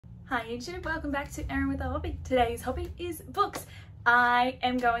Hi YouTube, welcome back to Erin with a Hobby. Today's hobby is books. I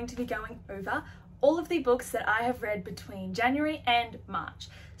am going to be going over all of the books that I have read between January and March.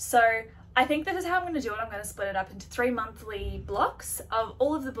 So I think this is how I'm going to do it. I'm going to split it up into 3 monthly blocks of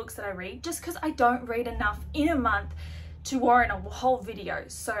all of the books that I read, just because I don't read enough in a month to warrant a whole video.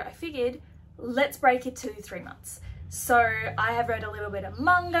 So I figured let's break it to 3 months. So I have read a little bit of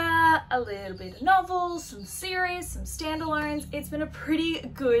manga, a little bit of novels, some series, some standalones. It's been a pretty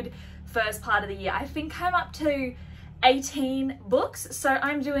good first part of the year. I think I'm up to 18 books, so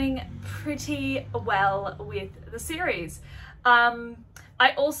I'm doing pretty well with the series.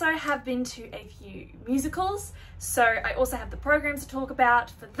 I also have been to a few musicals, so I also have the programs to talk about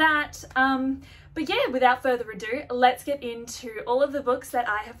for that. But yeah, without further ado, let's get into all of the books that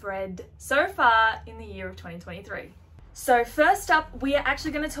I have read so far in the year of 2023. So first up, we are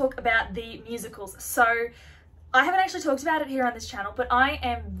actually going to talk about the musicals. So I haven't actually talked about it here on this channel, but I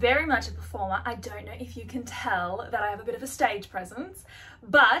am very much a performer. I don't know if you can tell that I have a bit of a stage presence,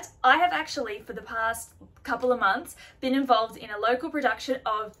 but I have actually, for the past couple of months, been involved in a local production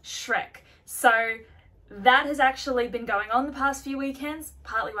of Shrek. So that has actually been going on the past few weekends,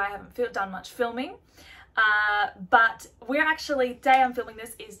 partly why I haven't done much filming. But we're actually, day I'm filming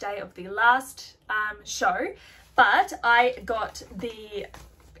this is day of the last show, but I got the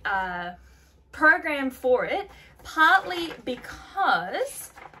program for it partly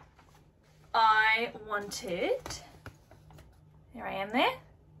because I wanted, here I am there,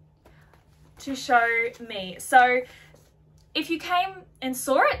 to show me. So if you came and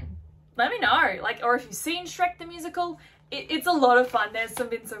saw it, let me know, or if you've seen Shrek the musical, it's a lot of fun. There's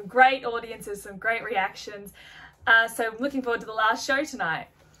been some great audiences, some great reactions. So I'm looking forward to the last show tonight.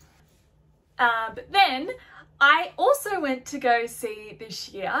 But then I also went to go see this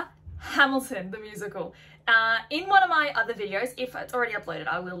year Hamilton the musical. In one of my other videos, if it's already uploaded,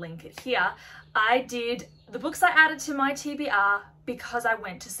 I will link it here. I did the books I added to my TBR because I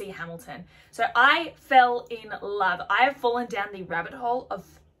went to see Hamilton. So I fell in love. I have fallen down the rabbit hole of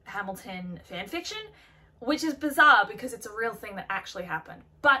Hamilton fan fiction, which is bizarre because it's a real thing that actually happened.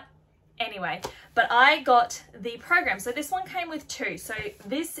 But anyway, I got the program. So this one came with 2. So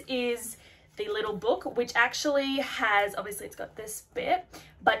this is the little book, which actually has, obviously it's got this bit,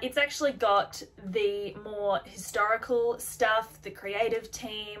 but it's actually got the more historical stuff, the creative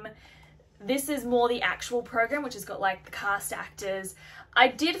team. This is more the actual program, which has got like the cast actors. I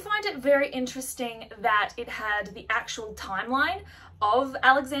did find it very interesting that it had the actual timeline of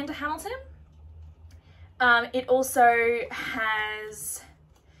Alexander Hamilton. It also has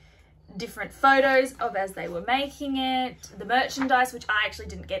different photos of as they were making it, the merchandise, which I actually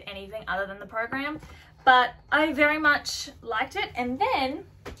didn't get anything other than the program, but I very much liked it. And then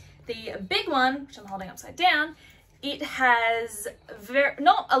the big one, which I'm holding upside down, it has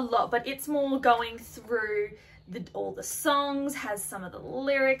not a lot, but it's more going through all the songs, has some of the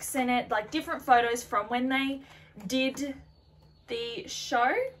lyrics in it, like different photos from when they did the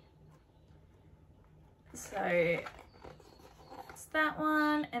show. So that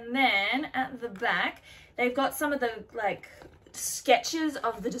one, and then at the back they've got some of the like sketches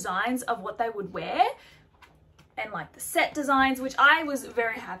of the designs of what they would wear and like the set designs, which I was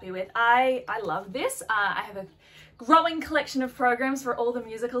very happy with. I love this. I have a growing collection of programs for all the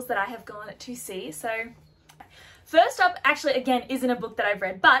musicals that I have gone to see. So first up, actually, again, isn't a book that I've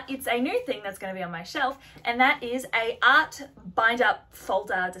read, but it's a new thing that's going to be on my shelf, and that is a art bind-up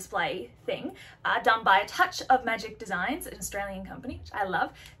folder display thing done by A Touch of Magic Designs, an Australian company, which I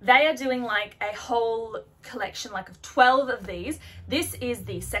love. They are doing like a whole collection, like of 12 of these. This is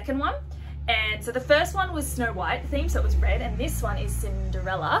the second one, and so the first one was Snow White theme, so it was red, and this one is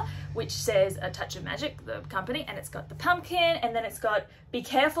Cinderella, which says A Touch of Magic, the company, and it's got the pumpkin, and then it's got Be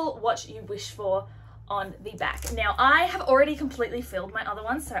Careful What You Wish For on the back. Now I have already completely filled my other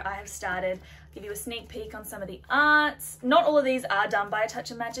ones, so I have started. I'll give you a sneak peek on some of the arts. Not all of these are done by A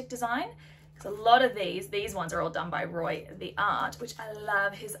Touch of Magic Design, because a lot of these ones are all done by Roy the Art, which I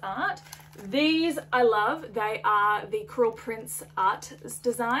love his art. These I love. They are the Cruel Prince art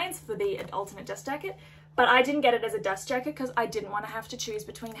designs for the Ultimate Dust Jacket, but I didn't get it as a dust jacket because I didn't want to have to choose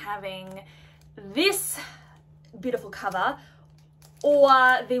between having this beautiful cover or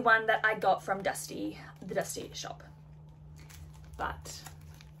the one that I got from the Dusty shop. But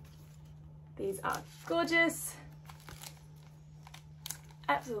these are gorgeous,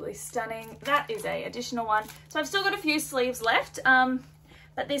 absolutely stunning. That is a additional one. So I've still got a few sleeves left,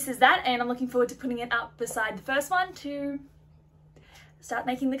 but this is that, and I'm looking forward to putting it up beside the first one to start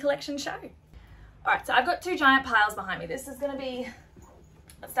making the collection show. All right, so I've got 2 giant piles behind me. This is gonna be,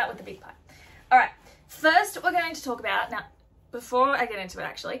 let's start with the big pile. All right, first we're going to talk about, now before I get into it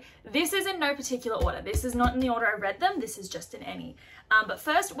actually, this is in no particular order. This is not in the order I read them, this is just in any. But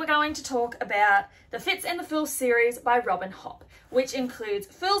first we're going to talk about the Fitz and the Fools series by Robin Hobb, which includes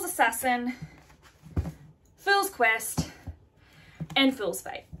Fool's Assassin, Fool's Quest, and Fool's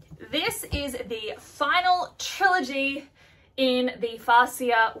Fate. This is the final trilogy in the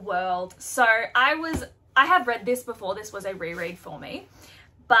Farseer world. So I have read this before, this was a reread for me,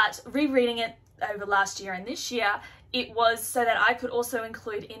 but rereading it over last year and this year, it was so that I could also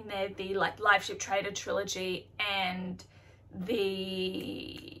include in there the like Liveship Trader trilogy and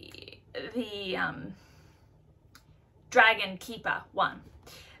the Dragon Keeper one,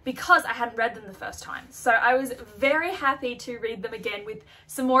 because I hadn't read them the first time. So I was very happy to read them again with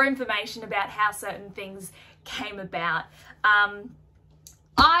some more information about how certain things came about.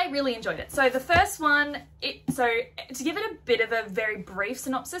 I really enjoyed it. So the first one, so to give it a bit of a very brief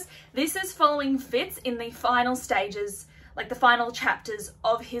synopsis, this is following Fitz in the final stages, like the final chapters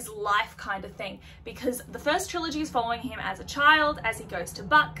of his life kind of thing, because the first trilogy is following him as a child, as he goes to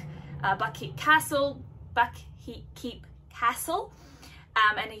Buckkeep Castle,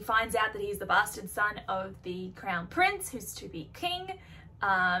 and he finds out that he's the bastard son of the Crown Prince, who's to be king,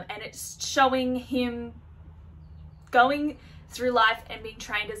 and it's showing him going through life and being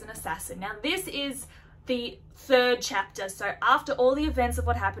trained as an assassin. Now this is the third chapter, so after all the events of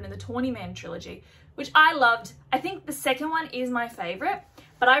what happened in the Tawny Man trilogy, which I loved. I think the second one is my favourite,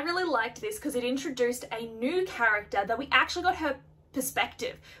 but I really liked this because it introduced a new character that we actually got her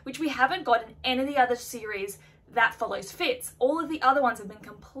perspective, which we haven't got in any of the other series that follows Fitz. All of the other ones have been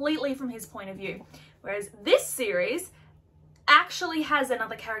completely from his point of view, whereas this series actually has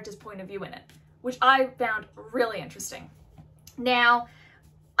another character's point of view in it, which I found really interesting. Now,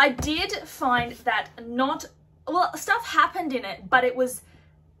 I did find that stuff happened in it, but it was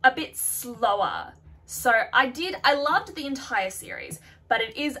a bit slower. So I loved the entire series, but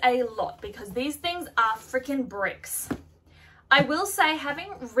it is a lot because these things are freaking bricks. I will say,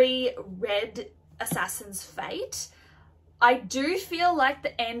 having reread Assassin's Fate, I do feel like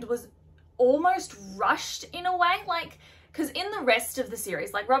the end was almost rushed in a way, like, because in the rest of the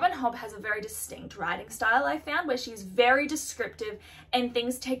series, like Robin Hobb has a very distinct writing style, I found, where she's very descriptive and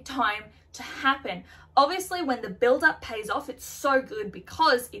things take time to happen. Obviously, when the build-up pays off, it's so good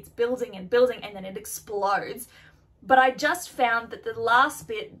because it's building and building and then it explodes. But I just found that the last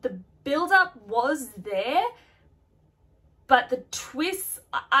bit, the build-up was there, but the twist,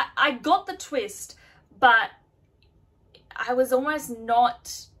 I got the twist, but I was almost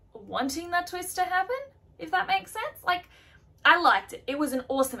not wanting that twist to happen, if that makes sense. Like, I liked it. It was an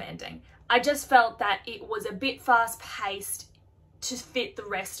awesome ending. I just felt that it was a bit fast-paced to fit the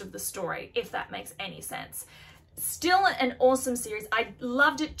rest of the story, if that makes any sense. Still an awesome series. I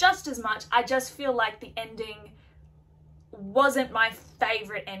loved it just as much. I just feel like the ending wasn't my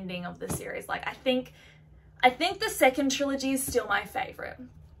favorite ending of the series. Like, I think the second trilogy is still my favorite.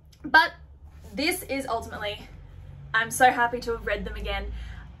 But this is ultimately, I'm so happy to have read them again.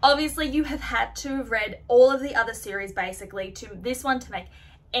 Obviously, you have had to have read all of the other series, basically, to this one to make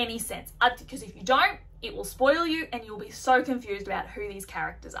any sense. Because if you don't, it will spoil you and you'll be so confused about who these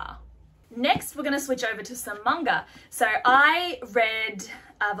characters are. Next, we're going to switch over to some manga. So I read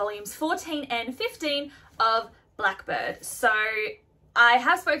volumes 14 and 15 of Blackbird. So I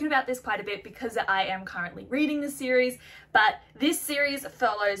have spoken about this quite a bit because I am currently reading the series, but this series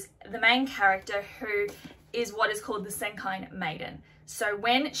follows the main character, who is what is called the Senkai Maiden. So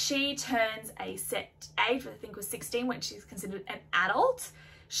when she turns a set age, I think it was 16, when she's considered an adult,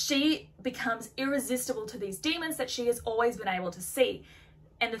 she becomes irresistible to these demons that she has always been able to see.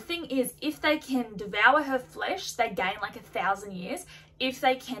 And the thing is, if they can devour her flesh, they gain like 1,000 years. If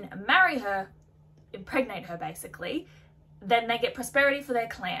they can marry her, impregnate her basically, then they get prosperity for their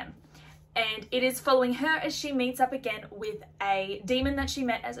clan. And it is following her as she meets up again with a demon that she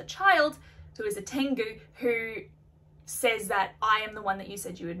met as a child, who is a Tengu, who says that I am the one that you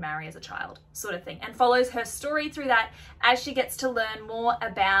said you would marry as a child, sort of thing, and follows her story through that as she gets to learn more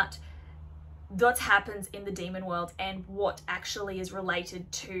about what happens in the demon world and what actually is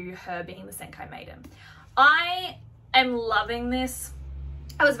related to her being the Senkai Maiden. I am loving this.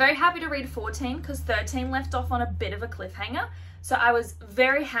 I was very happy to read 14 because 13 left off on a bit of a cliffhanger, so I was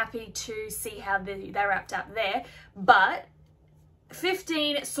very happy to see how they wrapped up there. But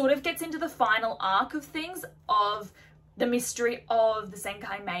 15 sort of gets into the final arc of things, of the mystery of the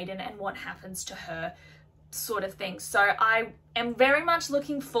Senkai Maiden and what happens to her, sort of thing. So I am very much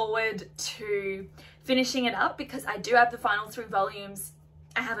looking forward to finishing it up because I do have the final 3 volumes.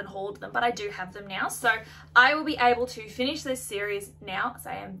 I haven't hauled them, but I do have them now. So I will be able to finish this series now. So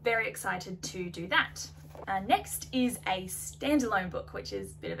I am very excited to do that. Next is a standalone book, which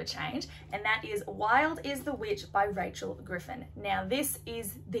is a bit of a change, and that is Wild is the Witch by Rachel Griffin. Now this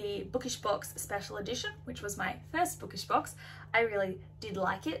is the Bookish Box special edition, which was my first Bookish Box. I really did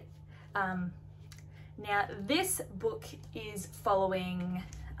like it. Now this book is following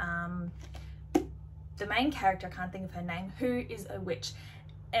the main character, I can't think of her name, who is a witch,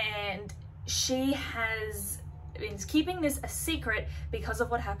 and she has been keeping this a secret because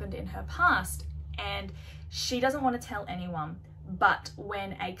of what happened in her past, and she doesn't want to tell anyone. But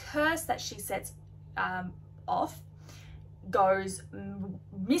when a curse that she sets off goes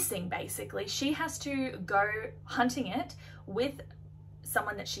missing, basically, she has to go hunting it with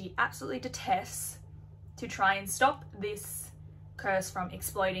someone that she absolutely detests to try and stop this curse from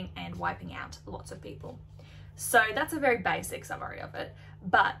exploding and wiping out lots of people. So that's a very basic summary of it,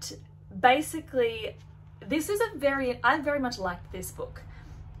 but basically this is I very much liked this book.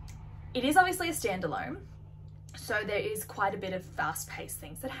 It is obviously a standalone, so there is quite a bit of fast-paced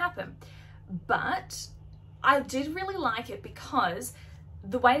things that happen, but I did really like it because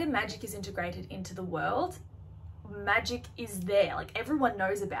the way the magic is integrated into the world, magic is there, like everyone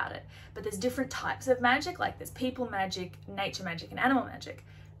knows about it, but there's different types of magic, like there's people magic, nature magic, and animal magic.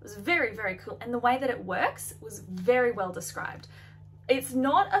 It was very, very cool, and the way that it works was very well described. It's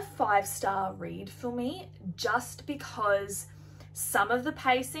not a 5-star read for me, just because some of the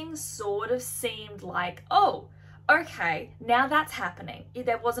pacing sort of seemed like, oh, okay, now that's happening.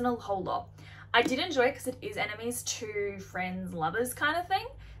 There wasn't a whole lot. I did enjoy it because it is enemies to friends, lovers kind of thing.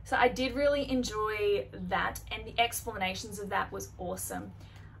 So I did really enjoy that, and the explanations of that was awesome.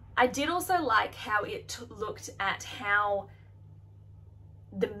 I did also like how it looked at how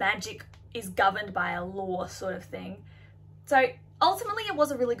the magic is governed by a law sort of thing. So ultimately it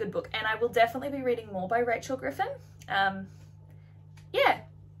was a really good book, and I will definitely be reading more by Rachel Griffin. Yeah,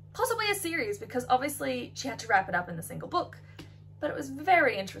 possibly a series, because obviously she had to wrap it up in the single book, but it was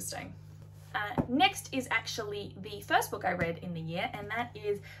very interesting. Next is actually the first book I read in the year, and that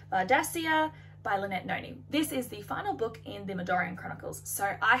is Bardacia by Lynette Noni. This is the final book in the Midorian Chronicles.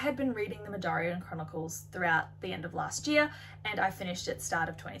 So I had been reading the Midorian Chronicles throughout the end of last year, and I finished at start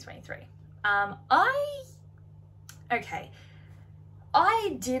of 2023.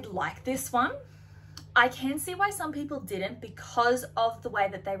 I did like this one. I can see why some people didn't because of the way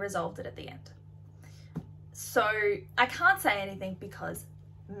that they resolved it at the end. So I can't say anything because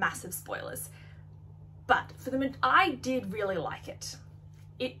massive spoilers, but I did really like it.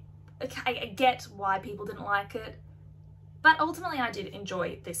 I get why people didn't like it, but ultimately I did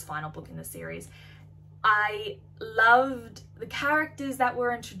enjoy this final book in the series. I loved the characters that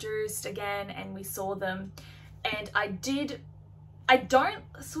were introduced again, and we saw them, and I don't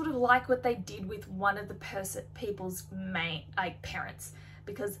sort of like what they did with one of the people's main parents,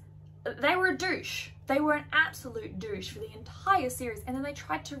 because they were a douche. They were an absolute douche for the entire series, and then they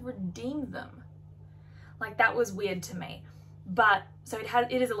tried to redeem them. Like, that was weird to me. But so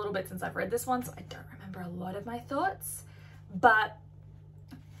it is a little bit since I've read this one, so I don't remember a lot of my thoughts, but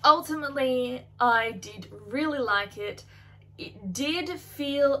ultimately I did really like it. It did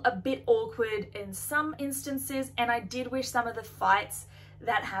feel a bit awkward in some instances, and I did wish some of the fights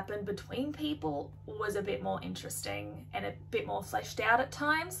that happened between people was a bit more interesting and a bit more fleshed out at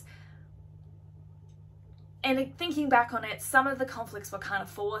times. And thinking back on it, some of the conflicts were kind of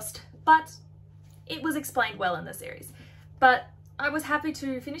forced, but it was explained well in the series. But I was happy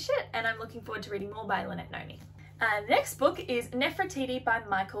to finish it, and I'm looking forward to reading more by Lynette Noni. The next book is Nefertiti by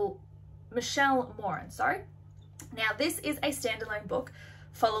Michelle Moran. Now this is a standalone book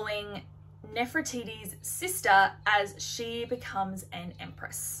following Nefertiti's sister as she becomes an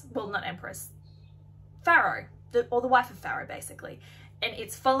empress. Well, not empress, pharaoh, or the wife of Pharaoh, basically. And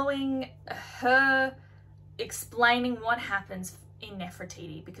it's following her explaining what happens in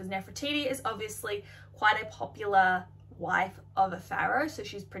Nefertiti, because Nefertiti is obviously quite a popular wife of a pharaoh, so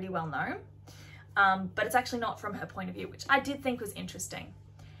she's pretty well known. But it's actually not from her point of view, which I did think was interesting.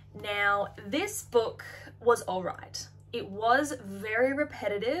 Now, this book was all right. It was very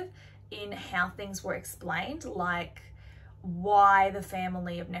repetitive in how things were explained, like why the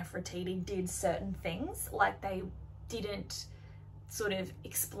family of Nefertiti did certain things. Like, they didn't sort of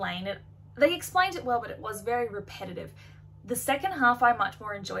explain it. They explained it well, but it was very repetitive. The second half I much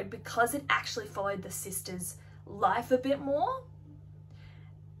more enjoyed because it actually followed the sister's life a bit more.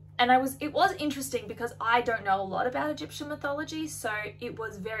 And it was interesting because I don't know a lot about Egyptian mythology, so it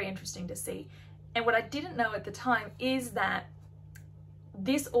was very interesting to see. And what I didn't know at the time is that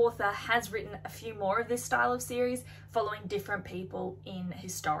this author has written a few more of this style of series following different people in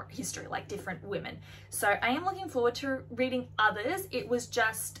history, like different women. So I am looking forward to reading others. It was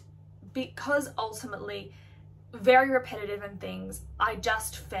just because ultimately very repetitive and things, I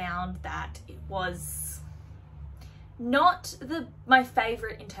just found that it was not my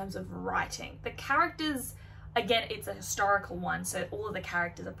favorite in terms of writing. The characters, again, it's a historical one, so all of the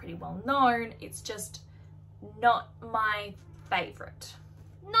characters are pretty well known. It's just not my favorite.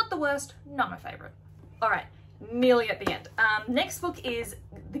 Not the worst, not my favorite. All right, nearly at the end. Next book is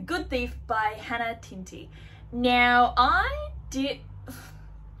The Good Thief by Hannah Tinti. Now, I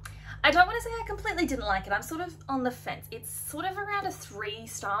don't want to say I completely didn't like it. I'm sort of on the fence. It's sort of around a 3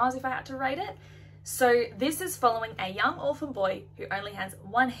 stars if I had to rate it. So this is following a young orphan boy who only has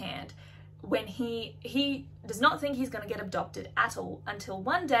one hand, when he does not think he's going to get adopted at all, until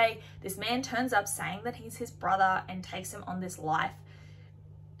one day this man turns up saying that he's his brother and takes him on this life.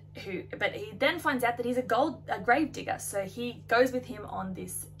 But he then finds out that he's a grave digger, so he goes with him on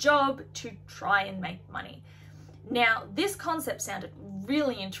this job to try and make money. Now, this concept sounded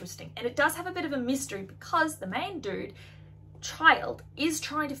really interesting, and it does have a bit of a mystery because the main child is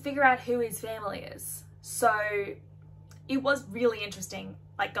trying to figure out who his family is. So it was really interesting,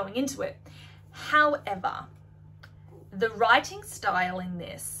 like, going into it. However, the writing style in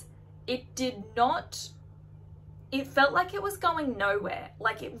this, it felt like it was going nowhere.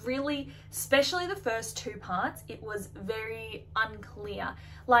 Like, it really, especially the first 2 parts, it was very unclear.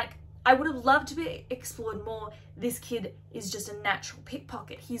 Like, I would have loved to be explored more. This kid is just a natural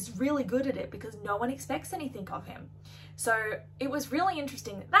pickpocket. He's really good at it because no one expects anything of him. So it was really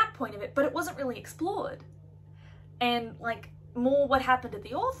interesting at that point of it, but it wasn't really explored. And like more what happened at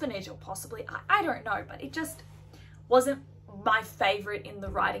the orphanage, or possibly, I don't know, but it just wasn't my favorite in the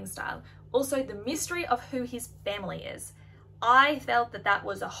writing style. Also, the mystery of who his family is. I felt that that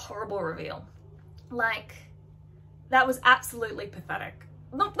was a horrible reveal. Like, that was absolutely pathetic.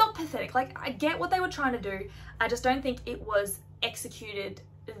 Not pathetic, like, I get what they were trying to do. I just don't think it was executed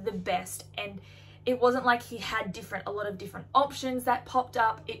the best, and it wasn't like he had a lot of different options that popped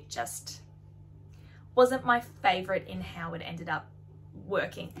up. It just wasn't my favorite in how it ended up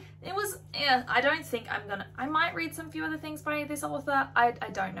working. It was, yeah, I don't think I might read some few other things by this author. I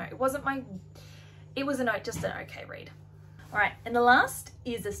don't know. It was just an okay read. All right, and the last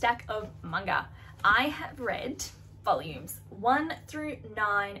is a stack of manga. I have read volumes 1 through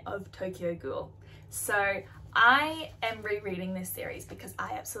 9 of Tokyo Ghoul. So I am rereading this series because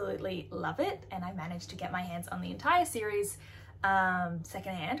I absolutely love it, and I managed to get my hands on the entire series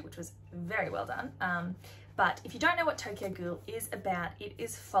secondhand, which was very well done. But if you don't know what Tokyo Ghoul is about, it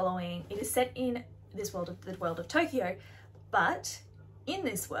is set in this world the world of Tokyo, but in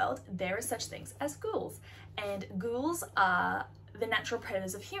this world there are such things as ghouls, and ghouls are the natural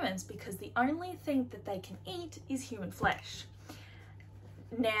predators of humans because the only thing that they can eat is human flesh.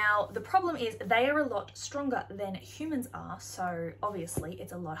 Now, the problem is they are a lot stronger than humans are, so obviously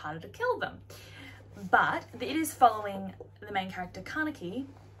it's a lot harder to kill them. But it is following the main character, Kaneki,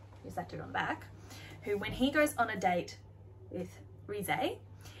 who's that dude on the back, who, when he goes on a date with Rise,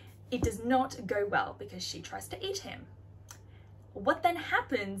 it does not go well because she tries to eat him. What then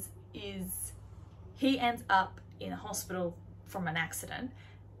happens is he ends up in a hospital from an accident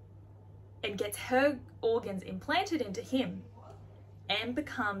and gets her organs implanted into him and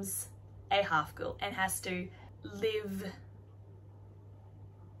becomes a half ghoul and has to live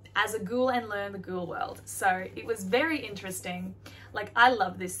as a ghoul and learn the ghoul world. So it was very interesting. Like, I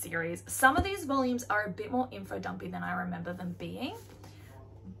love this series. Some of these volumes are a bit more info dumpy than I remember them being,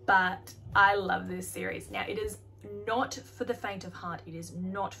 but I love this series. Now, it is not for the faint of heart. It is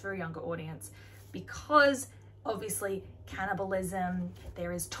not for a younger audience because obviously cannibalism,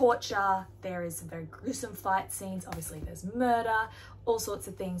 there is torture, there is some very gruesome fight scenes, obviously there's murder, all sorts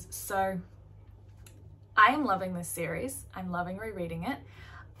of things. So I am loving this series. I'm loving rereading it.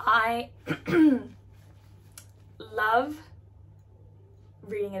 I love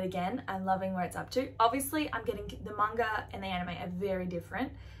reading it again. I'm loving where it's up to. Obviously, I'm getting the manga and the anime are very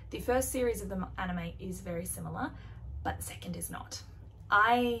different. The first series of the anime is very similar, but the second is not.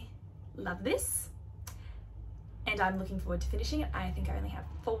 I love this, and I'm looking forward to finishing it. I think I only have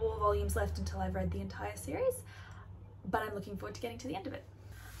 4 volumes left until I've read the entire series, but I'm looking forward to getting to the end of it.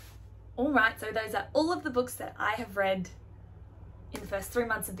 All right, so those are all of the books that I have read in the first 3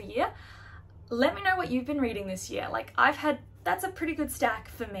 months of the year. Let me know what you've been reading this year. Like, that's a pretty good stack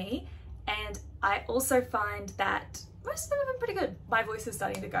for me, and I also find that most of them have been pretty good. My voice is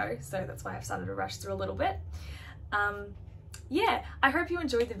starting to go, so that's why I've started to rush through a little bit. Yeah, I hope you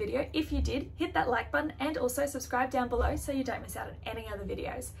enjoyed the video. If you did, hit that like button and also subscribe down below so you don't miss out on any other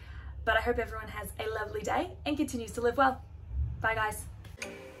videos. But I hope everyone has a lovely day and continues to live well. Bye guys.